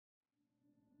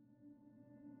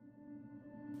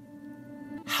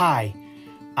Hi,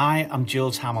 I am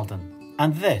Jules Hamilton,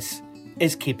 and this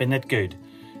is Keeping It Good,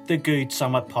 the Good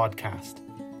Summit podcast.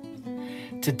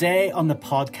 Today on the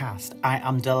podcast, I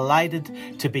am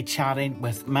delighted to be chatting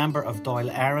with member of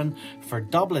Dáil Éireann for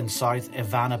Dublin South,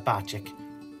 Ivana Bacik.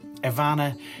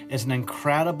 Ivana is an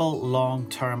incredible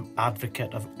long-term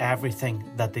advocate of everything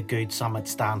that the Good Summit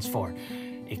stands for: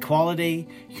 equality,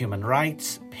 human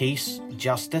rights, peace,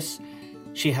 justice.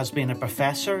 She has been a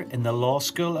professor in the Law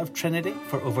School of Trinity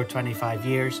for over 25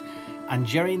 years, and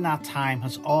during that time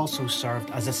has also served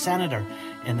as a senator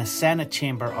in the Senate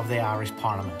chamber of the Irish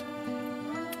Parliament.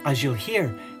 As you'll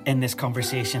hear in this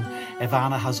conversation,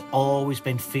 Ivana has always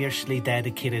been fiercely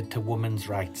dedicated to women's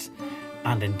rights.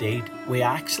 And indeed, we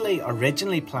actually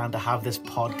originally planned to have this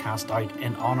podcast out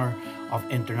in honour of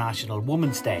International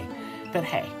Women's Day. But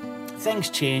hey, things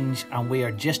change, and we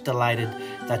are just delighted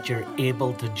that you're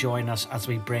able to join us as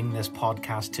we bring this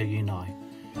podcast to you now.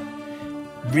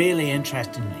 Really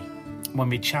interestingly, when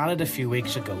we chatted a few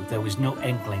weeks ago, there was no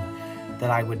inkling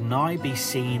that I would now be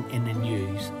seeing in the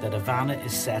news that Ivana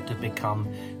is set to become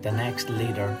the next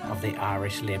leader of the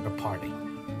Irish Labour Party.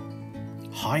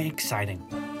 How exciting!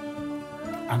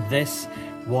 And this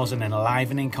was an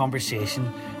enlivening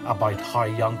conversation about how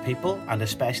young people, and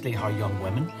especially how young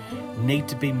women, need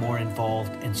to be more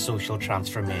involved in social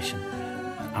transformation,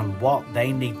 and what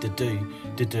they need to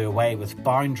do away with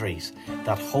boundaries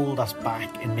that hold us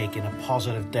back in making a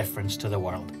positive difference to the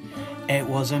world. It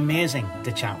was amazing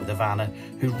to chat with Ivana,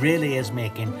 who really is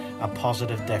making a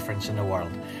positive difference in the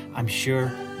world. I'm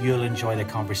sure you'll enjoy the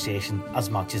conversation as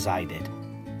much as I did.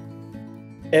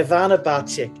 Ivana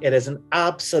Bacik, it is an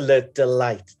absolute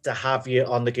delight to have you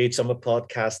on the Good Summit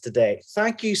podcast today.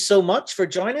 Thank you so much for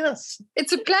joining us.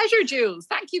 It's a pleasure, Jules.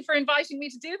 Thank you for inviting me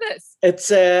to do this.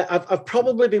 It's I've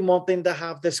probably been wanting to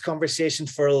have this conversation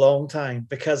for a long time,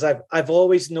 because I've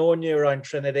always known you around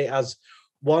Trinity as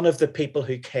one of the people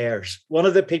who cares, one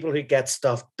of the people who gets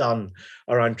stuff done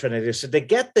around Trinity. So to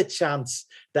get the chance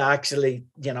to actually,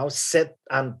 sit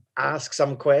and ask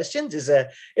some questions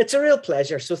it's a real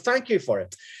pleasure. So thank you for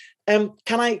it.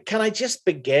 Can I just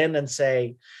begin and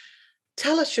say,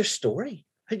 tell us your story.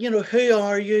 Who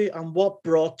are you and what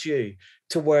brought you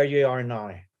to where you are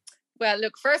now? Well,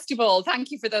 look, first of all, thank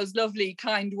you for those lovely,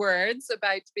 kind words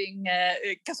about being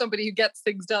somebody who gets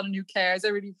things done and who cares. I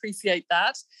really appreciate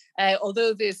that.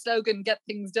 Although the slogan, get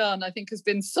things done, I think has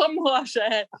been somewhat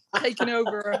taken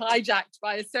over or hijacked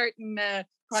by a certain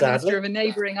Prime Minister of a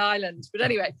neighbouring island. But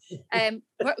anyway,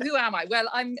 who am I? Well,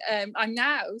 I'm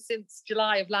now, since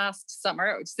July of last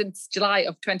summer, or since July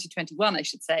of 2021, I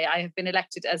should say, I have been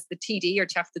elected as the TD, or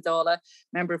Teach the Dála,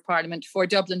 Member of Parliament for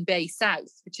Dublin Bay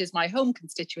South, which is my home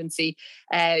constituency.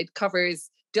 It covers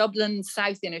Dublin,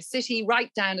 South Inner City, right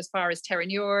down as far as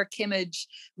Terranure, Kimmage,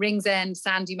 Ringsend,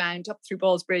 Sandymount, up through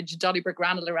Ballsbridge, Donnybrook,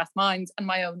 Ranelagh, Rathmines, and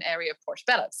my own area of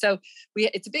Portobello. So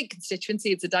it's a big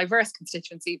constituency, it's a diverse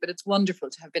constituency, but it's wonderful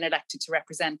to have been elected to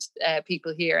represent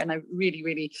people here, and I'm really,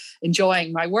 really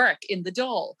enjoying my work in the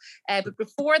Dáil. But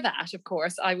before that, of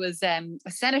course, I was a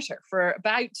senator for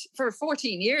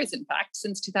 14 years, in fact,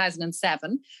 since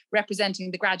 2007,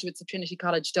 representing the graduates of Trinity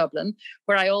College Dublin,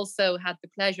 where I also had the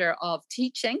pleasure of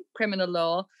teaching criminal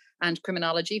law and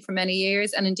criminology for many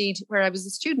years, and indeed where I was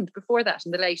a student before that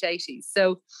in the late 80s.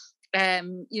 So,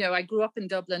 I grew up in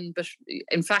Dublin, but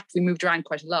in fact, we moved around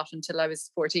quite a lot until I was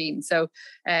 14. So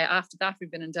after that, we've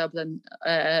been in Dublin,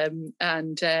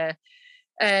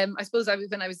 I suppose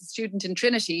when I was a student in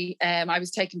Trinity, I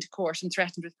was taken to court and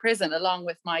threatened with prison, along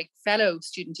with my fellow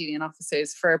student union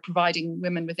officers, for providing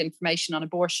women with information on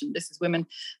abortion. This is women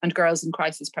and girls in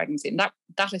crisis pregnancy. And that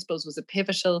I suppose was a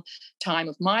pivotal time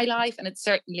of my life. And it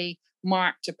certainly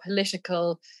marked a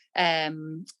political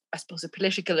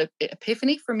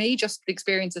epiphany for me, just the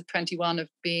experience of 21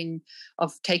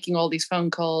 of taking all these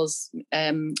phone calls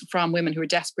from women who were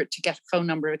desperate to get a phone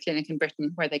number of a clinic in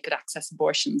Britain where they could access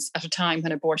abortions at a time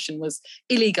when abortion was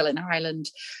illegal in Ireland.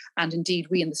 And indeed,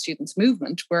 we in the students'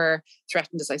 movement were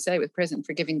threatened, as I say, with prison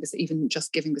for giving this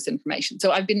information.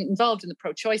 So I've been involved in the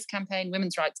pro-choice campaign,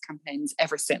 women's rights campaigns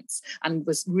ever since, and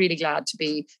was really glad to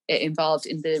be involved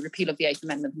in the repeal of the 8th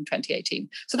Amendment in 2018.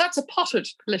 So that's a potted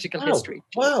political history.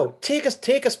 Wow.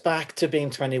 Take us back to being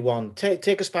 21.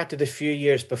 Take us back to the few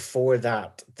years before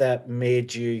that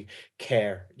made you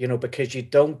care, because you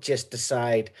don't just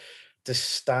decide to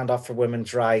stand up for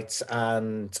women's rights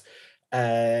and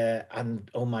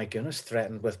oh my goodness,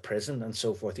 threatened with prison and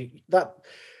so forth.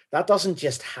 That doesn't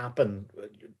just happen.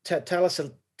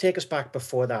 Take us back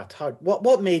before that.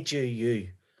 What made you you?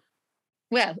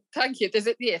 Well, thank you.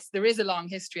 There is a long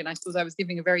history, and I suppose I was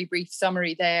giving a very brief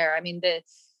summary there. I mean,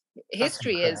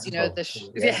 history is, you know,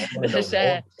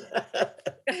 Yeah,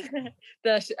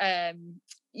 that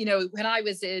you know, when I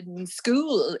was in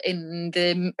school in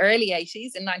the early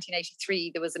 80s, in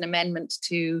 1983, there was an amendment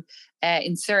to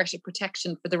insert a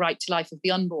protection for the right to life of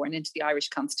the unborn into the Irish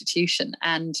Constitution,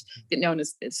 and known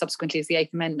as subsequently as the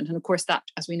Eighth Amendment. And of course, that,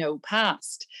 as we know,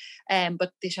 passed.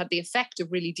 But this had the effect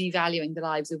of really devaluing the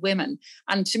lives of women.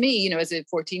 And to me, you know, as a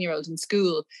 14-year-old in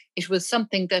school, it was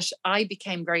something that I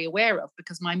became very aware of,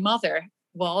 because my mother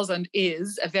was and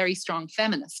is a very strong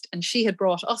feminist, and she had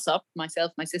brought us up,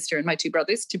 myself, my sister and my two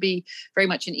brothers, to be very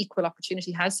much an equal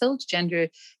opportunity household. Gender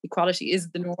equality is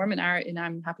the norm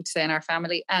I'm happy to say, in our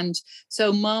family. And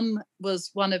so mum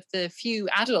was one of the few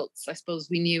adults, I suppose,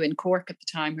 we knew in Cork at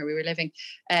the time where we were living,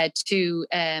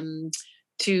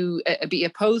 to be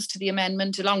opposed to the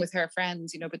amendment, along with her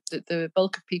friends, you know, but the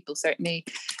bulk of people certainly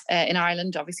in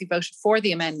Ireland obviously voted for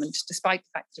the amendment, despite the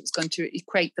fact that it was going to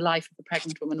equate the life of the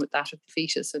pregnant woman with that of the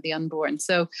fetus or the unborn.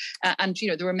 So, and, you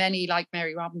know, there were many like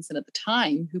Mary Robinson at the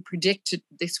time who predicted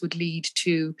this would lead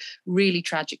to really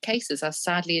tragic cases, as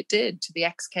sadly it did, to the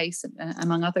X case,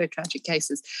 among other tragic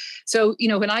cases. So, you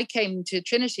know, when I came to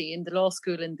Trinity in the law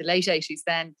school in the late 80s,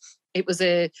 then it was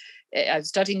I was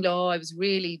studying law. I was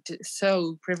really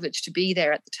so privileged to be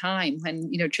there at the time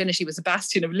when, you know, Trinity was a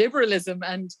bastion of liberalism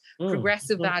and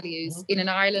progressive values in an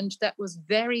Ireland that was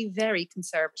very, very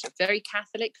conservative, very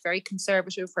Catholic, very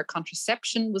conservative, where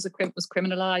contraception was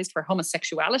criminalised, where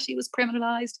homosexuality was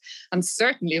criminalised, and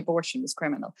certainly abortion was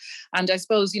criminal. And I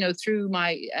suppose, you know, through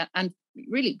my and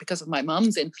really because of my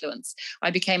mum's influence,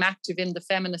 I became active in the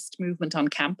feminist movement on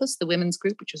campus, the women's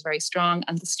group, which was very strong,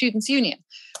 and the Students' Union,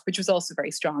 which was also very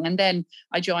strong. And then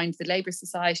I joined the Labour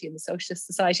Society and the Socialist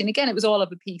Society. And again, it was all of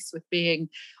a piece with being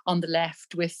on the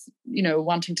left, with, you know,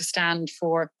 wanting to stand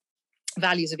for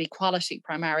values of equality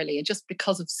primarily, and just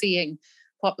because of seeing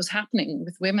what was happening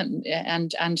with women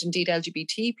and indeed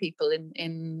LGBT people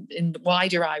in the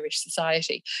wider Irish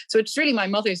society. So it's really my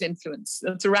mother's influence.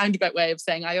 It's a roundabout way of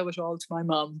saying I owe it all to my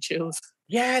mum, Jules.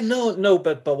 Yeah, no,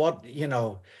 but what, you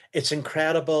know, it's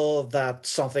incredible that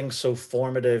something so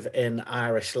formative in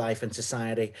Irish life and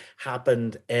society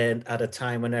happened at a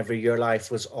time whenever your life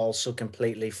was also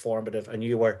completely formative, and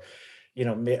you were, you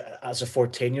know, as a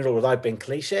 14-year-old, without being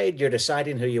cliched, you're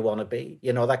deciding who you want to be.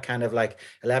 You know, that kind of like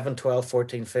 11, 12,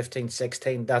 14, 15,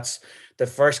 16, that's the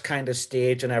first kind of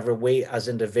stage whenever we as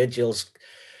individuals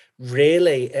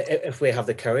really, if we have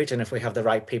the courage and if we have the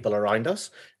right people around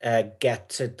us, get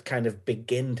to kind of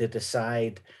begin to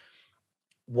decide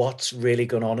what's really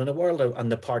going on in the world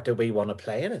and the part that we want to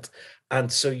play in it. And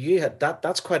so you had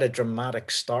that's quite a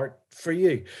dramatic start for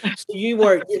you. So you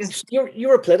were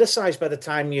politicized by the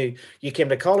time you came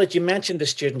to college. You mentioned the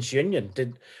Students' Union.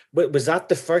 Was that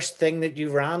the first thing that you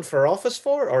ran for office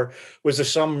for, or was there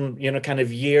some, you know, kind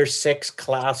of year 6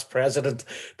 class president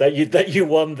that you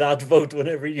won that vote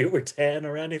whenever you were 10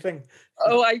 or anything?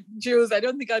 Oh, Jules, I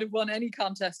don't think I'd have won any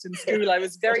contest in school. I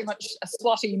was very much a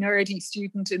swotty, nerdy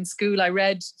student in school. I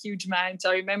read huge amounts.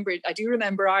 I do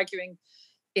remember arguing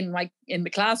in the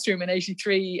classroom in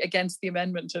 83 against the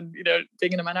amendment, and, you know,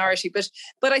 being in a minority.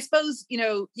 But I suppose, you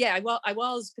know, yeah, I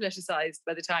was politicized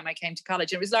by the time I came to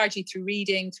college. And it was largely through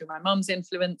reading, through my mum's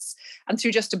influence, and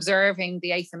through just observing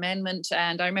the Eighth Amendment.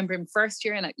 And I remember in first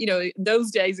year, and, you know, in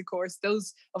those days, of course,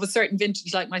 those of a certain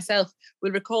vintage like myself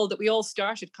will recall that we all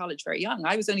started college very young.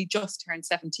 I was only just turned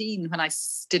 17 when I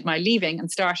did my leaving and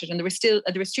started, and there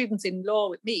were students in law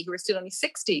with me who were still only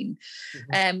 16.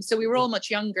 So we were all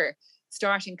much younger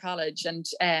starting college, and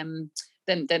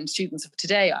than students of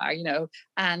today are, you know.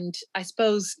 And I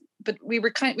suppose, but we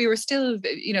were still,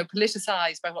 you know,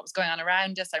 politicized by what was going on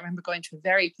around us. I remember going to a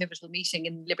very pivotal meeting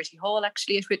in Liberty Hall,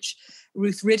 actually, at which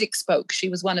Ruth Riddick spoke. She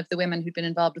was one of the women who'd been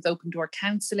involved with open door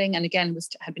counselling, and again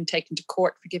had been taken to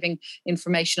court for giving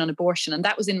information on abortion. And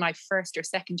that was in my first or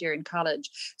second year in college.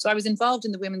 So I was involved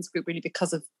in the women's group really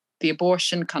because of the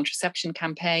abortion, contraception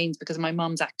campaigns, because of my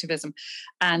mum's activism.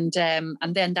 And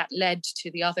then that led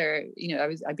to the other, you know,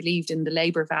 I believed in the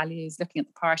Labour values, looking at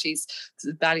the parties,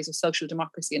 the values of social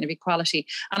democracy and of equality.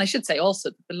 And I should say also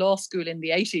that the law school in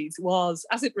the 80s was,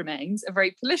 as it remains, a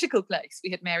very political place. We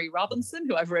had Mary Robinson,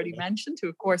 who I've already mentioned, who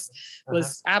of course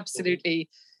was absolutely,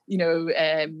 you know,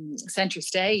 centre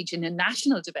stage in a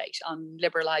national debate on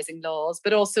liberalising laws,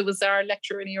 but also was our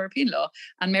lecturer in European law.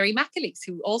 And Mary McAleese,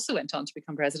 who also went on to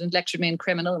become president, lectured me in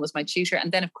criminal and was my tutor.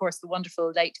 And then, of course, the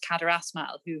wonderful late Kader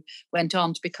Asmal, who went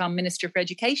on to become Minister for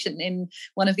Education in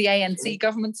one of the ANC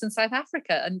governments in South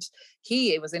Africa. And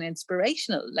he was an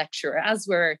inspirational lecturer, as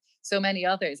were so many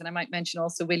others. And I might mention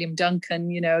also William Duncan.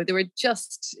 You know,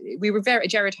 we were very,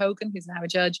 Jared Hogan, who's now a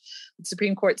judge at the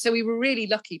Supreme Court. So we were really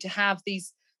lucky to have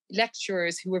these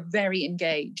lecturers who were very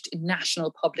engaged in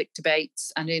national public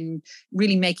debates and in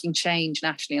really making change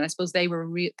nationally. And I suppose they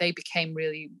became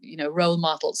really, role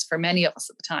models for many of us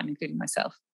at the time, including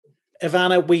myself.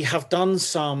 Ivana, we have done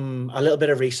a little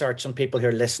bit of research on people who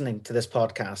are listening to this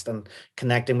podcast and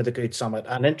connecting with the Good Summit.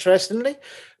 And interestingly,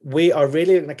 we are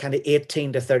really in the kind of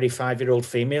 18 to 35-year-old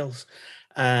females.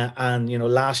 And,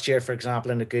 last year, for example,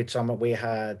 in the Good Summit, we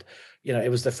had, it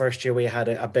was the first year we had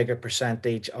a bigger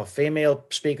percentage of female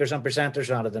speakers and presenters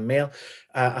rather than male.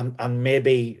 And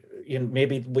maybe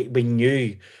we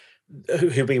knew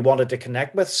who we wanted to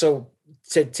connect with. So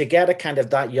to get a kind of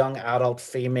that young adult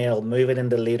female moving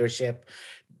into leadership,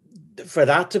 for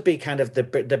that to be kind of the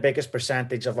biggest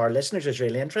percentage of our listeners is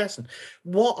really interesting.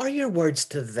 What are your words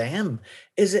to them?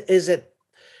 Is it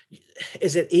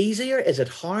easier? Is it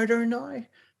harder now?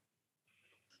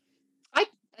 I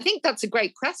think that's a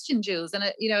great question, Jules. And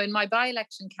in my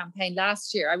by-election campaign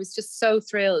last year, I was just so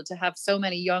thrilled to have so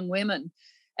many young women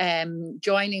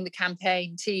joining the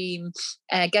campaign team,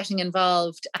 getting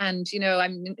involved. And,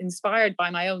 I'm inspired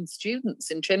by my own students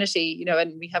in Trinity,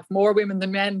 and we have more women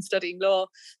than men studying law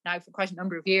now for quite a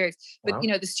number of years. But,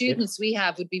 wow. The students we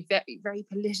have would be very, very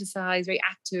politicized, very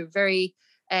active, very,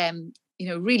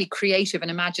 really creative and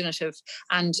imaginative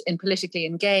and politically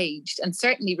engaged. And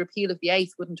certainly repeal of the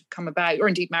 8th wouldn't have come about, or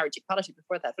indeed marriage equality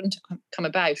before that wouldn't have come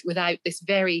about without this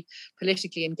very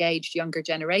politically engaged younger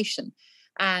generation.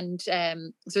 And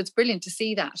so it's brilliant to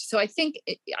see that. So I think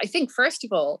first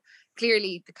of all,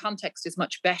 clearly the context is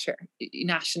much better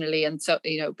nationally. And so,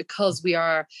 because we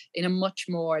are in a much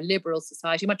more liberal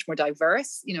society, much more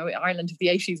diverse, Ireland of the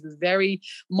 80s was very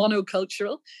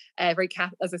monocultural, very,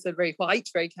 as I said, very white,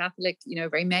 very Catholic,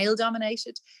 very male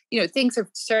dominated. Things have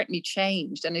certainly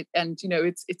changed, and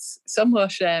it's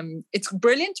somewhat, it's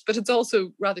brilliant, but it's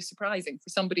also rather surprising for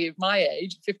somebody of my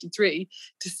age, 53,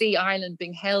 to see Ireland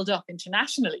being held up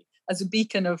internationally as a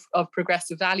beacon of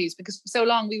progressive values, because for so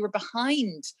long we were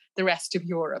behind the rest of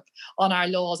Europe on our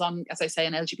laws on, as I say,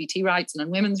 on LGBT rights and on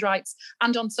women's rights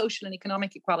and on social and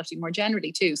economic equality more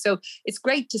generally too. So it's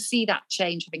great to see that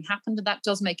change having happened, and that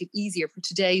does make it easier for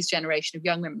today's generation of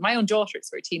young women. My own daughter is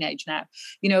very teenage now.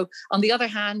 On the other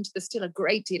hand, there's still a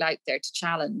great deal out there to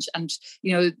challenge, and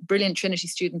brilliant Trinity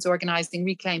students organising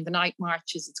Reclaim the Night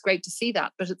marches. It's great to see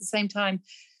that, but at the same time,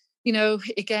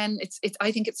 again, it's.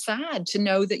 I think it's sad to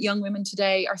know that young women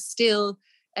today are still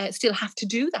have to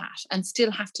do that and still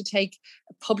have to take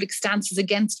public stances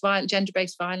against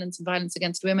gender-based violence and violence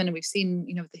against women. And we've seen,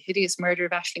 the hideous murder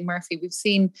of Aisling Murphy. We've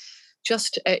seen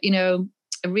just,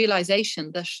 a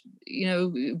realization that,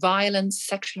 violence,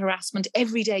 sexual harassment,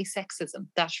 everyday sexism,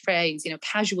 that phrase,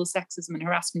 casual sexism and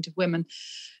harassment of women,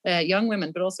 young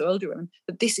women, but also older women,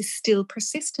 that this is still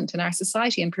persistent in our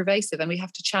society and pervasive, and we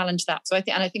have to challenge that. So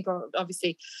I think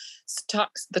obviously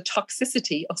the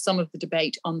toxicity of some of the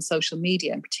debate on social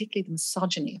media, and particularly the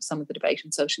misogyny of some of the debate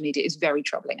on social media, is very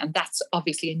troubling. And that's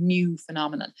obviously a new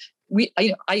phenomenon.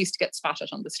 I used to get spat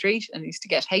at on the street, and I used to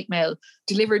get hate mail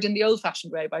delivered in the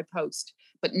old-fashioned way by post.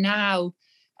 But now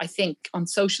I think on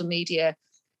social media,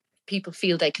 people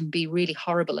feel they can be really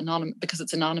horrible anonymous because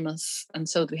it's anonymous. And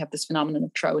so we have this phenomenon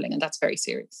of trolling, and that's very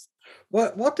serious.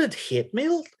 What did hate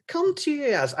mail come to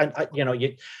you as?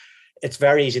 It's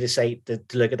very easy to say to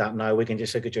look at that now. We can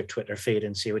just look at your Twitter feed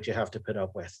and see what you have to put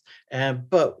up with.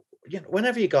 But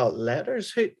whenever you got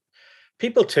letters,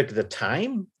 people took the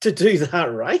time to do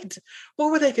that, right? What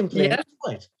were they complaining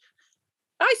about?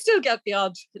 I still get the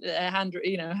odd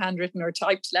handwritten or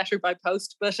typed letter by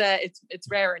post, but it's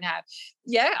rarer now.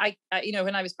 Yeah, I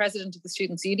when I was president of the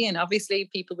Students' Union, obviously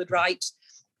people would write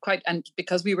and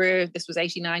because this was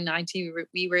 89, 90,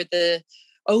 we were the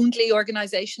only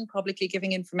organisation publicly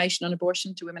giving information on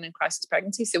abortion to women in crisis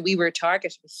pregnancy. So we were a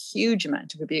target of a huge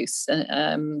amount of abuse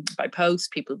by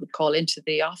post. People would call into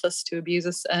the office to abuse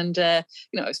us, and I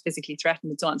was physically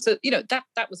threatened and so on. So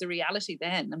that was a reality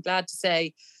then. I'm glad to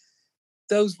say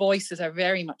those voices are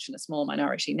very much in a small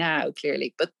minority now,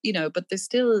 clearly. But there's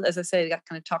still, as I say, that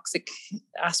kind of toxic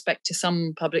aspect to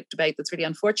some public debate that's really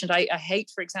unfortunate. I hate,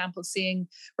 for example,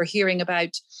 hearing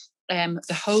about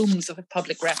the homes of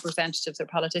public representatives or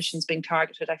politicians being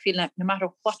targeted. I feel like no matter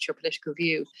what your political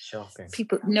view, shocking.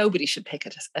 Nobody should pick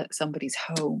at somebody's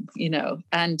home,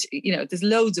 and there's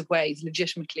loads of ways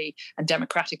legitimately and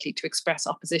democratically to express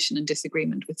opposition and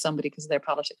disagreement with somebody because of their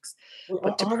politics.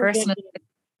 But to personally...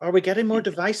 Are we getting more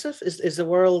divisive? Is the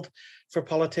world for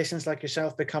politicians like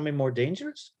yourself becoming more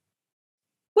dangerous?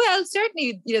 Well,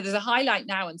 certainly, there's a highlight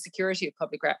now on security of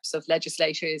public reps, of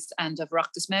legislators and of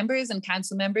Oireachtas members and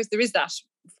council members. There is that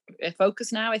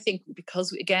focus now, I think,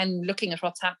 because, again, looking at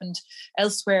what's happened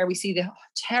elsewhere, we see the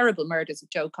terrible murders of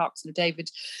Joe Cox and David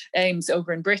Ames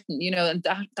over in Britain, and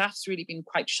that's really been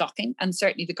quite shocking. And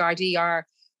certainly the Gardaí are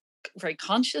very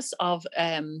conscious of,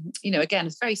 again,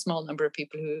 a very small number of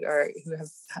people who have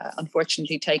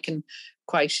unfortunately taken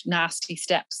quite nasty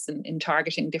steps in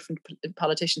targeting different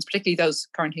politicians, particularly those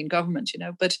currently in government,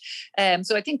 But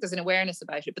so I think there's an awareness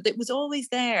about it, but it was always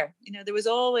there. There was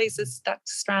always that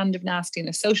strand of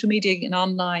nastiness. Social media and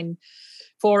online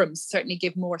forums certainly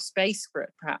give more space for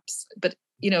it, perhaps. But,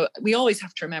 we always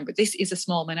have to remember this is a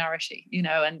small minority,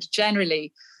 and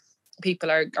generally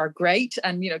people are great.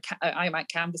 And, I'm out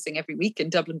canvassing every week in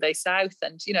Dublin Bay South,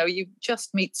 and, you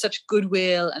just meet such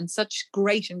goodwill and such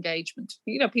great engagement.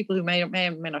 People who may or may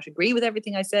not agree with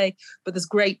everything I say, but there's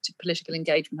great political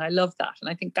engagement. I love that. And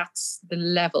I think that's the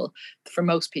level for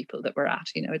most people that we're at.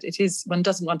 It is, one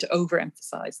doesn't want to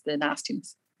overemphasize the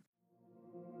nastiness.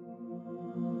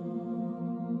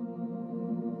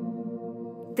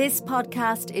 This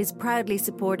podcast is proudly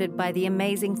supported by the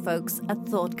amazing folks at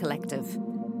Thought Collective,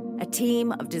 a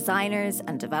team of designers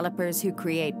and developers who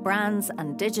create brands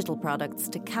and digital products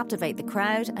to captivate the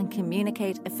crowd and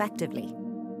communicate effectively.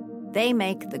 They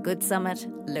make the Good Summit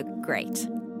look great.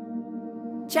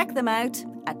 Check them out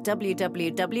at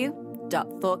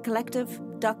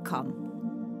www.thoughtcollective.com.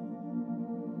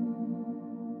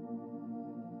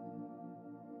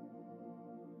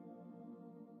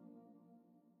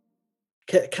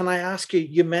 Can I ask you?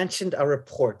 You mentioned a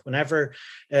report. Whenever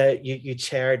you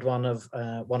chaired one of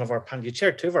our panels, you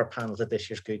chaired two of our panels at this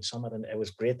year's Good Summit, and it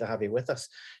was great to have you with us.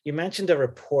 You mentioned a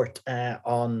report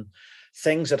on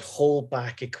things that hold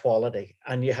back equality,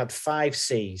 and you had 5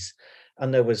 C's,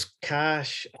 and there was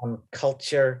cash,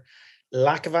 culture,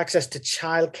 lack of access to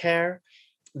childcare.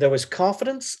 There was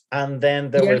confidence, and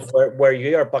then there was where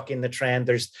you are bucking the trend.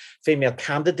 There's female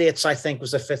candidates, I think,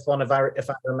 was the 5th one, if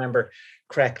I remember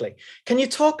correctly. Can you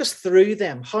talk us through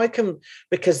them?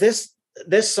 Because this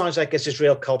sounds like it's just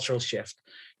real cultural shift,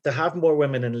 to have more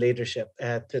women in leadership,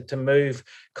 to move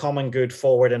common good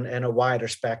forward in a wider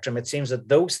spectrum. It seems that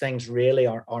those things really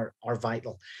are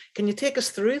vital. Can you take us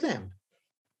through them?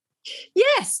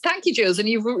 Yes, thank you, Jules. And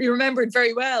you remembered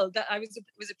very well that it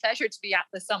was a pleasure to be at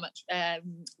the summit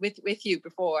with you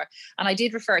before. And I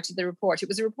did refer to the report. It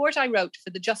was a report I wrote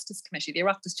for the Justice Committee, the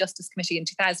Oireachtas Justice Committee in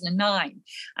 2009.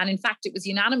 And in fact, it was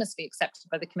unanimously accepted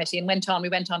by the committee and we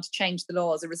went on to change the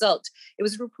law as a result. It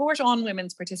was a report on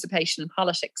women's participation in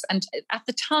politics. And at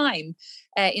the time,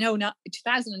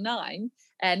 2009,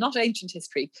 not ancient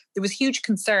history, there was huge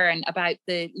concern about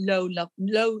the low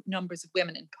numbers of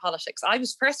women in politics. I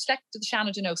was first elected to the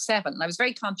Seanad in 2007, and I was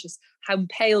very conscious how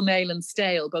pale, male and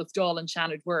stale both Dáil and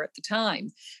Seanad were at the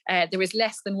time. There was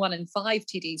less than 1 in 5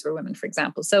 TDs were women, for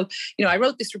example. So, I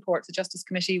wrote this report to the Justice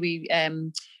Committee. We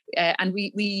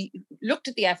looked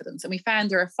at the evidence, and we found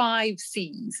there are 5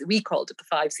 C's. We called it the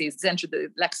 5 C's. It's entered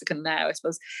the lexicon now, I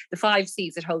suppose. The 5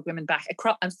 C's that hold women back,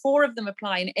 and 4 of them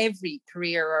apply in every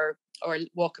career or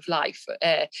walk of life.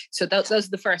 So those are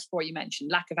the first 4 you mentioned: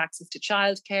 lack of access to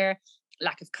childcare,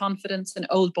 lack of confidence, an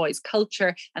old boys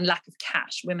culture, and lack of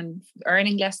cash. Women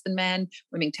earning less than men,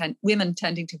 women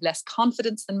tending to have less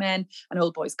confidence than men, an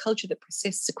old boys culture that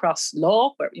persists across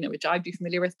law, which I'd be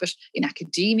familiar with, but in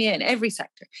academia, in every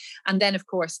sector. And then, of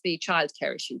course, the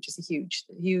childcare issue, which is a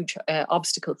huge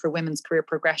obstacle for women's career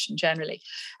progression generally.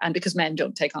 And because men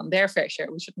don't take on their fair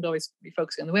share, we shouldn't always be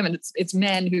focusing on the women. It's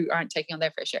men who aren't taking on their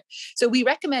fair share. So we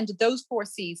recommended those 4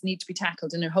 C's need to be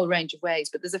tackled in a whole range of ways.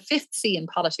 But there's a 5th C in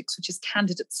politics, which is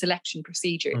candidate selection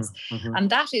procedures. Mm-hmm. And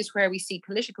that is where we see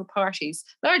political parties,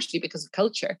 largely because of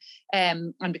culture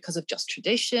and because of just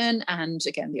tradition and,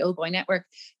 again, the old boy network,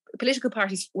 political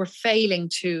parties were failing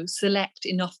to select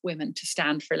enough women to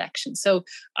stand for elections. So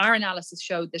our analysis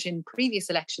showed that in previous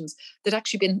elections, there'd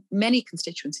actually been many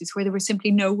constituencies where there were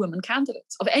simply no women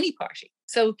candidates of any party.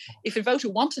 So if a voter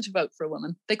wanted to vote for a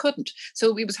woman, they couldn't.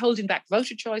 So it was holding back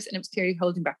voter choice, and it was clearly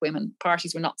holding back women.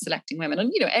 Parties were not selecting women.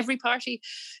 And, every party,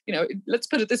 let's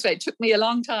put it this way, it took me a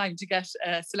long time to get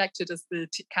selected as the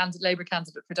Labour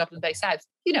candidate for Dublin Bay South.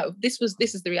 This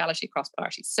is the reality across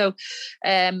parties. So,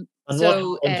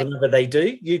 whenever they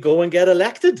do, you go and get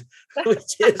elected,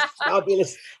 which is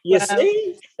fabulous.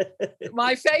 See?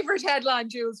 My favourite headline,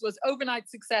 Jules, was overnight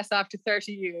success after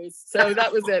 30 years. So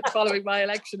that was it, following my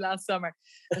election last summer.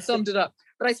 I summed it up.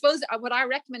 But I suppose what our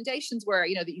recommendations were,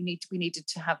 that we needed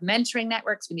to have mentoring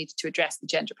networks, we needed to address the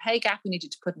gender pay gap, we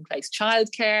needed to put in place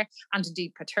childcare and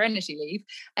indeed paternity leave.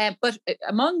 But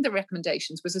among the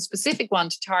recommendations was a specific one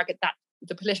to target that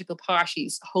the political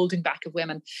parties holding back of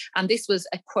women. And this was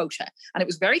a quota. And it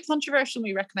was very controversial.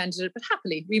 We recommended it, but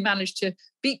happily we managed to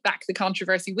beat back the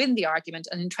controversy, win the argument.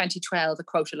 And in 2012, a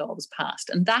quota law was passed.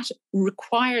 And that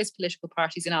requires political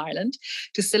parties in Ireland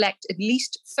to select at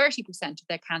least 30% of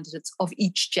their candidates of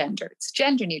each gender. It's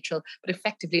gender neutral, but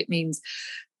effectively it means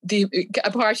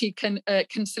a party can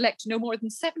select no more than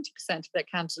 70% of their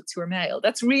candidates who are male.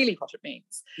 That's really what it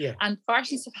means. Yeah. And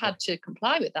parties have had to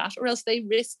comply with that, or else they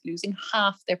risk losing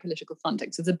half their political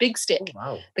funding. So it's a big stick. Oh,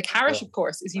 wow. The carrot, of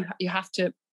course, is you have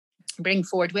to bring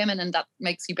forward women, and that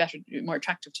makes you better, more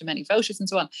attractive to many voters and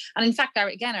so on. And in fact,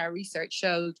 our research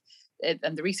showed,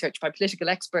 and the research by political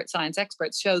experts, science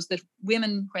experts, shows that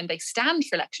women, when they stand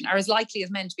for election, are as likely as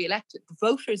men to be elected. The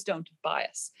voters don't have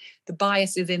bias. The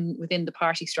bias is within the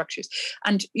party structures.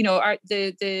 And,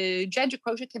 the gender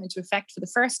quota came into effect for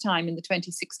the first time in the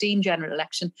 2016 general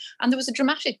election. And there was a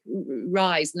dramatic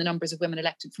rise in the numbers of women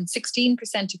elected, from 16%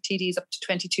 of TDs up to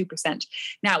 22%.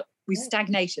 Now, we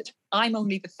stagnated. I'm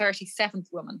only the 37th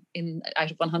woman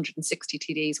out of 160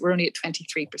 TDs. We're only at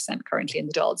 23% currently in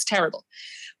the Dáil. It's terrible.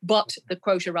 But the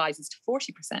quota rises to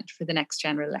 40% for the next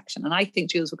general election. And I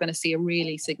think, Jules, we're going to see a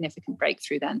really significant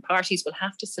breakthrough then. Parties will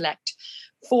have to select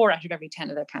 4 out of every 10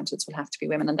 of their candidates will have to be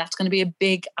women. And that's going to be a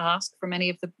big ask for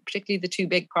many of particularly the 2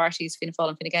 big parties, Fianna Fáil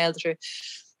and Fine Gael, that are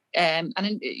and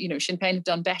Sinn Féin have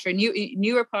done better.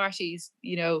 Newer parties,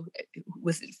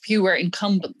 with fewer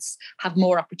incumbents, have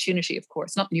more opportunity. Of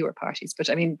course, not newer parties, but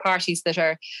I mean parties that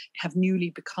have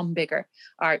newly become bigger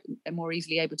are more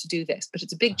easily able to do this. But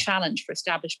it's a big challenge for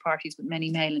established parties with many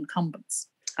male incumbents,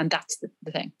 and that's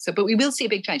the thing. So, but we will see a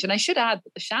big change. And I should add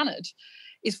that the Seanad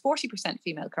is 40%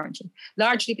 female currently,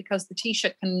 largely because the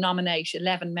Taoiseach can nominate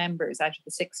 11 members out of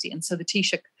the 60, and so the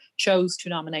Taoiseach chose to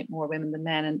nominate more women than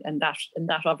men, and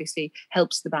that obviously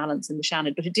helps the balance in the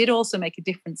Seanad. But it did also make a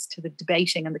difference to the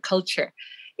debating and the culture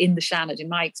in the Seanad, in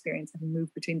my experience, having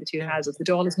moved between the 2 houses. The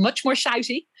Dáil is much more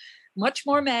shouty, much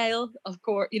more male, of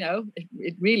course.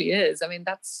 It really is. I mean,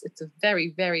 it's a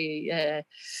very, very,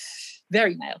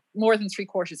 very male. More than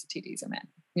 3/4 of TDs are men.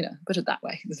 Put it that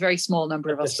way. There's a very small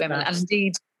number of us women, and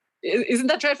indeed. Isn't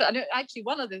that dreadful? And actually,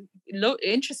 one of the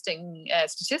interesting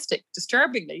statistic,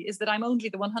 disturbingly, is that I'm only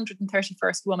the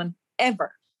 131st woman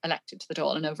ever elected to the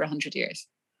Dáil in over 100 years.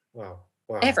 Wow.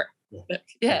 Ever.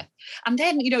 Yeah. And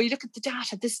then, you look at the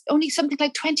data, there's only something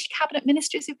like 20 cabinet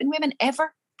ministers who've been women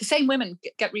ever. The same women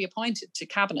get reappointed to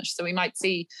cabinet. So we might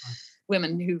see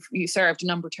women who served a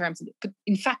number of terms. But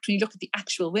in fact, when you look at the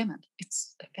actual women,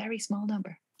 it's a very small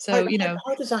number. So,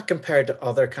 how does that compare to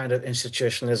other kind of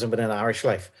institutionalism within Irish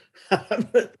life?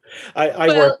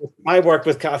 I work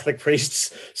with Catholic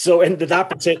priests, so that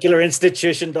particular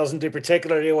institution doesn't do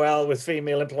particularly well with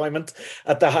female employment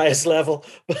at the highest level.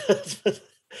 But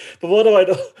what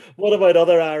about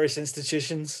other Irish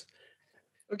institutions?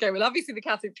 Okay, well, obviously the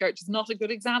Catholic Church is not a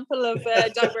good example of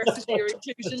diversity or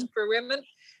inclusion for women.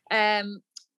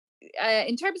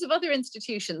 In terms of other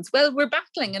institutions, well, we're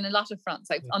battling in a lot of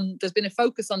fronts. There's been a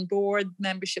focus on board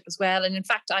membership as well. And in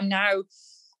fact, I'm now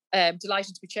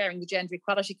delighted to be chairing the Gender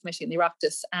Equality Committee in the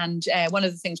Oireachtas. And one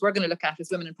of the things we're going to look at is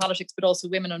women in politics, but also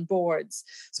women on boards.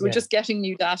 So we're just getting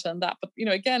new data on that. But,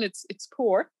 again, it's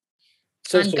poor.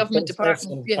 So government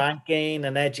departments, banking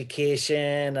and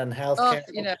education and healthcare.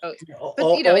 In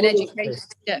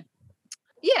education,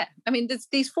 yeah, I mean, there's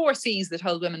these 4 C's that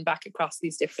hold women back across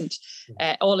these different,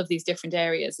 all of these different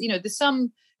areas. There's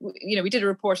some, we did a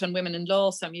report on women in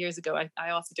law some years ago. I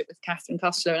authored it with Catherine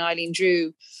Costello and Eileen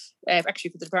Drew,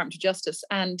 actually for the Department of Justice.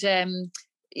 And,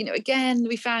 again,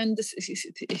 we found this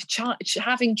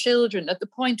having children at the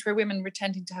point where women were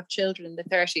tending to have children in their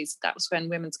 30s. That was when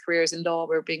women's careers in law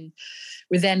were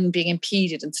then being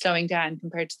impeded and slowing down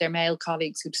compared to their male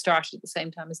colleagues who'd started at the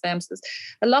same time as them. So there's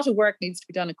a lot of work needs to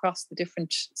be done across the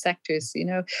different sectors.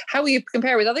 How we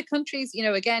compare with other countries,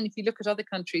 again, if you look at other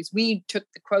countries, we took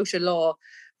the quota law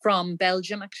from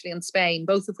Belgium, actually, and Spain,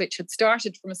 both of which had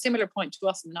started from a similar point to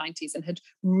us in the 90s and had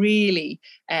really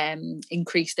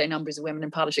increased their numbers of women in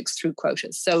politics through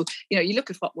quotas. So, you look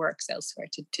at what works elsewhere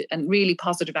and really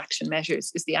positive action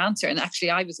measures is the answer. And actually,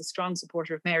 I was a strong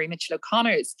supporter of Mary Mitchell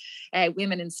O'Connor's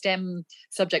women in STEM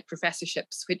subject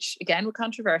professorships, which again were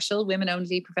controversial,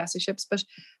 women-only professorships, but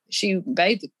she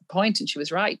made the point, and she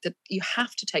was right, that you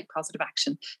have to take positive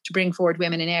action to bring forward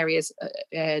women in areas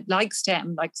like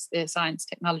STEM, like science,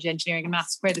 technology, engineering and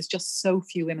maths, where there's just so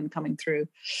few women coming through.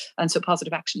 And so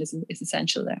positive action is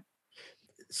essential there.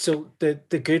 So the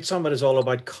Good Summit is all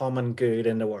about common good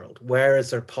in the world. Where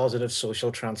is there positive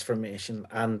social transformation?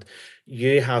 And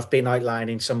you have been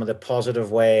outlining some of the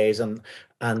positive ways and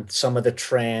some of the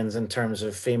trends in terms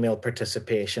of female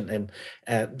participation,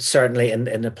 and certainly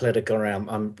in the political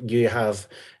realm. You have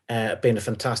been a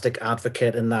fantastic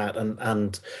advocate in that,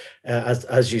 and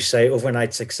as you say,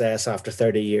 overnight success after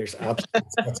 30 years. Absolutely,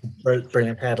 that's a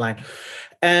brilliant headline.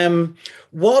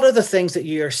 What are the things that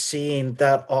you are seeing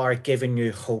that are giving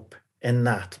you hope in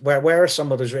that? Where are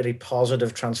some of those really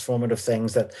positive, transformative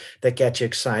things that get you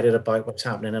excited about what's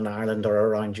happening in Ireland or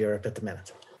around Europe at the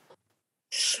minute?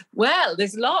 Well,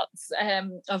 there's lots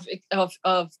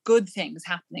of good things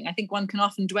happening. I think one can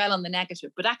often dwell on the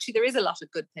negative, but actually there is a lot of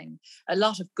good thing, a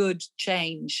lot of good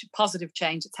change, positive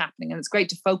change that's happening, and it's great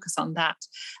to focus on that.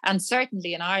 And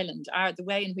certainly in Ireland, the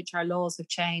way in which our laws have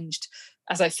changed,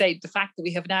 as I say, the fact that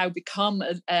we have now become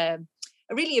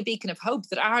really a beacon of hope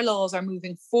that our laws are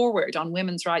moving forward on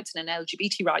women's rights and on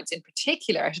LGBT rights in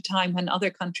particular, at a time when other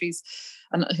countries,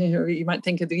 and you might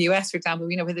think of the US, for example,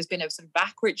 where there's been a sort of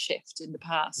backward shift in the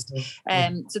past.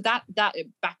 So that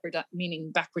backward,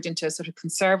 meaning backward into sort of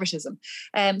conservatism.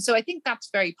 So I think that's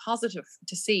very positive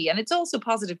to see. And it's also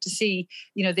positive to see,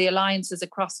 the alliances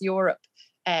across Europe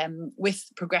with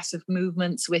progressive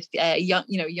movements, with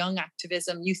young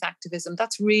activism, youth activism.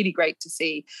 That's really great to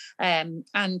see. What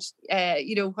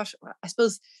I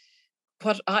suppose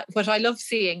what I love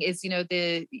seeing is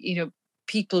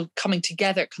people coming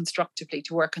together constructively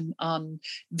to work on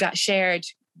that shared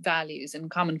values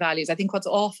and common values. I think what's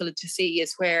awful to see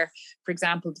is where, for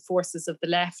example, the forces of the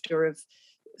left or of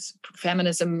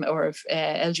feminism or of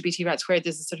LGBT rights, where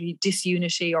there's a sort of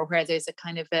disunity or where there's a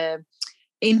kind of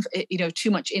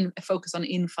too much focus on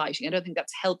infighting. I don't think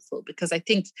that's helpful, because I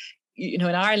think in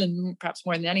Ireland, perhaps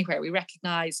more than anywhere, we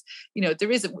recognise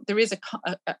there is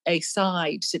a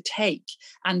side to take,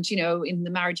 and in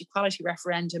the marriage equality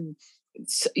referendum,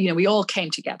 we all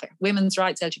came together, women's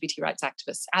rights, LGBT rights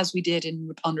activists, as we did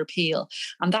on repeal,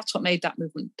 and that's what made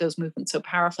those movements so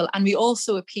powerful. And we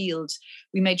also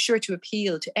made sure to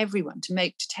appeal to everyone,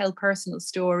 to tell personal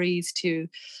stories, to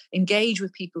engage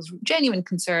with people's genuine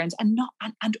concerns, and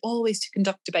always to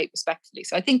conduct debate respectfully.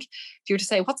 So I think, if you were to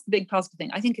say what's the big positive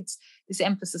thing, I think it's this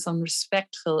emphasis on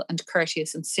respectful and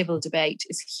courteous and civil debate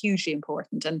is hugely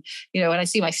important. And when I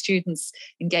see my students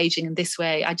engaging in this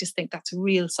way, I just think that's a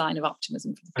real sign of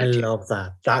optimism for the future. I love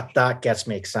that. That gets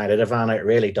me excited, Ivana. It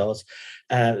really does.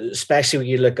 Especially when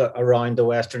you look around the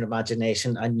Western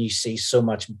imagination and you see so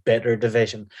much bitter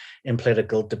division in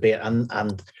political debate.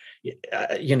 And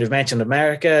you've mentioned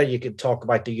America. You could talk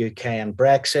about the UK and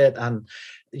Brexit, and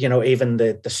even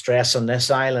the stress on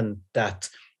this island that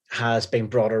has been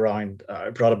brought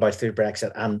about through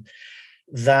Brexit, and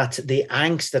that the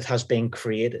angst that has been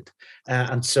created,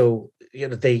 and so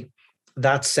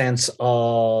that sense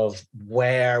of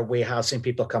where we have seen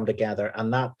people come together,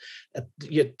 and that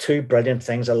two brilliant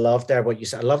things I loved there. What you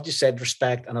said, I loved you said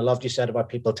respect, and I loved you said about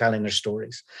people telling their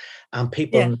stories, and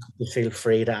people feel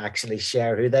free to actually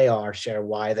share who they are, share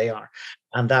why they are,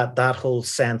 and that whole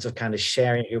sense of kind of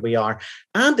sharing who we are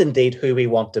and indeed who we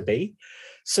want to be.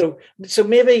 So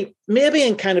maybe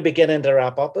in kind of beginning to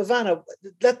wrap up, Ivana,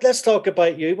 let's talk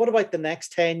about you. What about the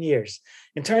next 10 years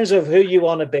in terms of who you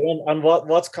want to be and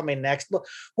what's coming next?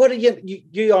 What are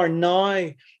you are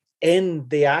now in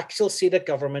the actual seat of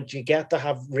government. You get to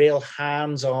have real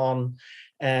hands-on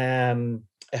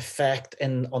effect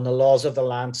on the laws of the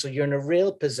land. So you're in a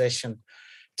real position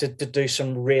to do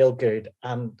some real good.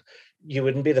 And you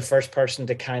wouldn't be the first person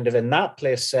to kind of in that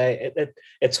place say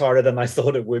it's harder than I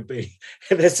thought it would be.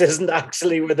 This isn't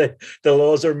actually where the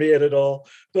laws are made at all.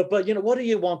 But what do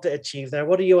you want to achieve there?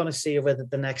 What do you want to see over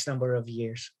the next number of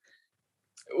years?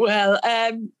 Well,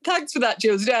 thanks for that,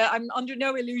 Jules. I'm under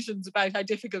no illusions about how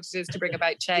difficult it is to bring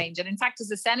about change. And in fact, as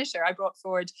a senator, I brought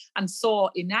forward and saw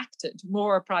enacted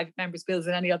more private members' bills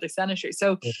than any other senator.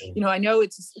 So, I know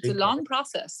it's a long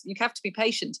process. You have to be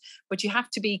patient, but you have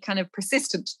to be kind of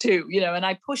persistent too, and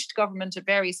I pushed government at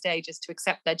various stages to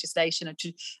accept legislation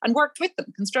and worked with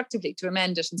them constructively to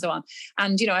amend it and so on.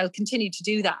 And, I'll continue to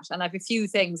do that. And I have a few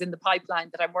things in the pipeline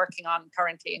that I'm working on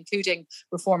currently, including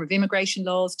reform of immigration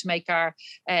laws to make our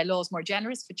laws more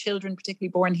generous for children,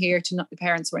 particularly born here to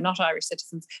parents who are not Irish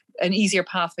citizens, an easier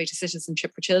pathway to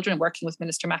citizenship for children, working with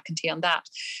Minister McEntee on that.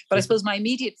 But I suppose my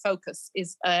immediate focus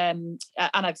is, and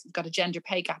I've got a gender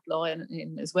pay gap law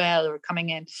in as well, or coming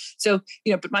in. So,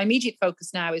 but my immediate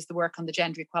focus now is the work on the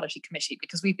Gender Equality Committee,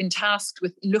 because we've been tasked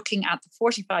with looking at the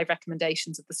 45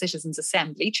 recommendations of the Citizens'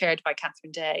 Assembly, chaired by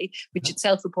Catherine Day, which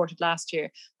itself reported last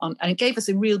year on, and it gave us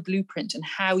a real blueprint on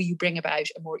how you bring about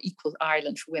a more equal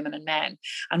Ireland for women and men.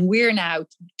 And we're now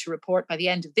to report by the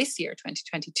end of this year,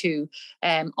 2022,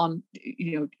 on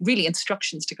really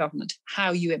instructions to government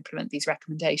how you implement these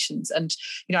recommendations. And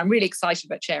I'm really excited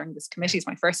about chairing this committee. It's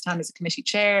my first time as a committee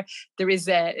chair. There's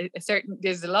a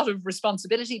lot of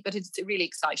responsibility, but it's really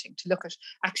exciting to look at,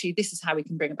 actually, this is how we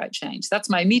can bring about change. That's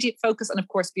my immediate focus. And of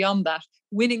course, beyond that,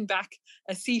 winning back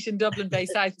a seat in Dublin Bay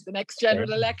South at the next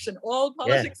general election. All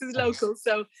politics is local.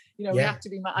 So, we have to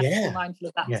be mindful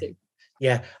of that too.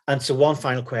 Yeah. And so one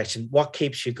final question, what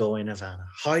keeps you going, Ivana?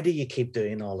 How do you keep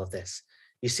doing all of this?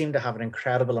 You seem to have an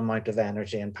incredible amount of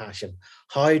energy and passion.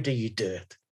 How do you do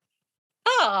it?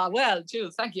 Well,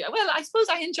 Jules, thank you. Well, I suppose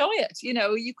I enjoy it.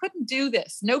 You couldn't do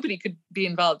this. Nobody could be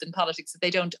involved in politics if they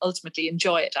don't ultimately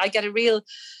enjoy it. I get a real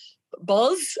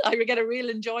buzz. I get a real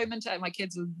enjoyment. My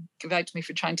kids will give out to me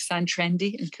for trying to sound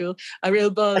trendy and cool. A real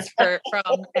buzz from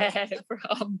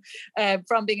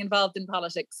being involved in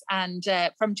politics, and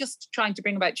from just trying to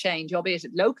bring about change, albeit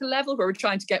at local level, where we're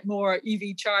trying to get more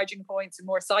EV charging points and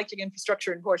more cycling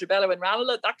infrastructure in Portobello and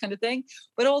Ranelagh, that kind of thing.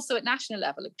 But also at national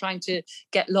level, trying to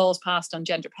get laws passed on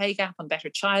gender pay gap, on better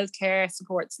childcare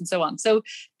supports, and so on. So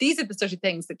these are the sort of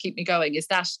things that keep me going. Is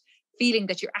that feeling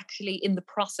that you're actually in the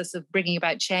process of bringing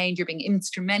about change, you're being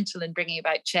instrumental in bringing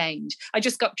about change. I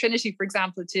just got Trinity, for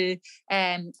example, to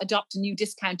adopt a new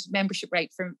discounted membership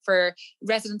rate for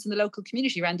residents in the local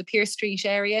community around the Pearse Street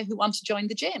area who want to join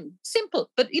the gym.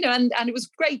 Simple, but and it was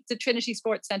great that Trinity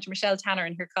Sports Centre, Michelle Tanner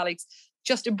and her colleagues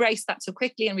just embraced that so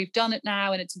quickly, and we've done it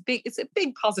now, and it's a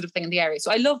big positive thing in the area.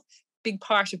 So I love being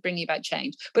part of bringing about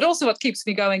change, but also what keeps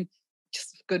me going,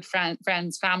 just good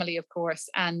friends, family, of course,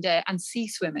 and sea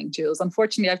swimming, Jules.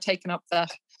 Unfortunately, I've taken up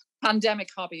that pandemic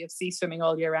hobby of sea swimming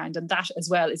all year round, and that as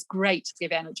well is great to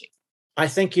give energy. I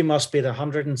think you must be the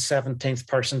 117th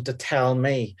person to tell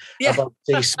me about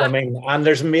sea swimming, and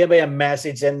there's maybe a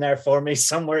message in there for me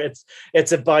somewhere.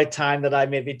 It's about time that I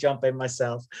maybe jump in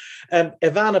myself.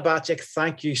 Ivana Bacik,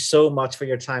 thank you so much for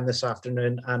your time this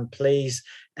afternoon, and please,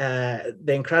 the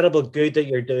incredible good that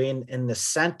you're doing in the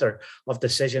centre of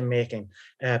decision making,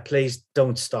 please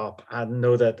don't stop. I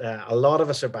know that a lot of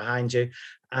us are behind you,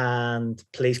 and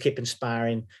please keep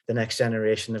inspiring the next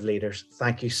generation of leaders.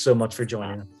 Thank you so much for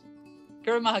joining us.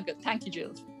 Thank you,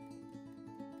 Jules.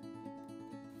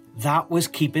 That was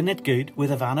Keeping It Good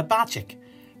with Ivana Bacik,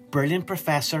 brilliant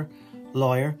professor,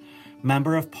 lawyer,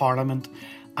 member of Parliament,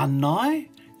 and now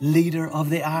leader of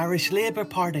the Irish Labour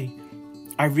Party.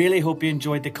 I really hope you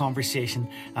enjoyed the conversation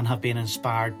and have been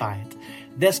inspired by it.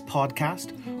 This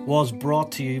podcast was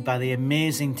brought to you by the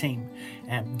amazing team.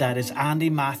 That is Andy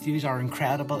Matthews, our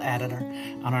incredible editor,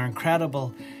 and our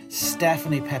incredible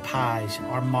Stephanie Pepage,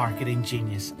 our marketing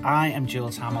genius. I am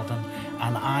Jules Hamilton,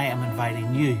 and I am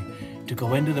inviting you to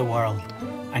go into the world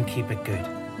and keep it good.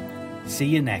 See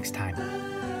you next time.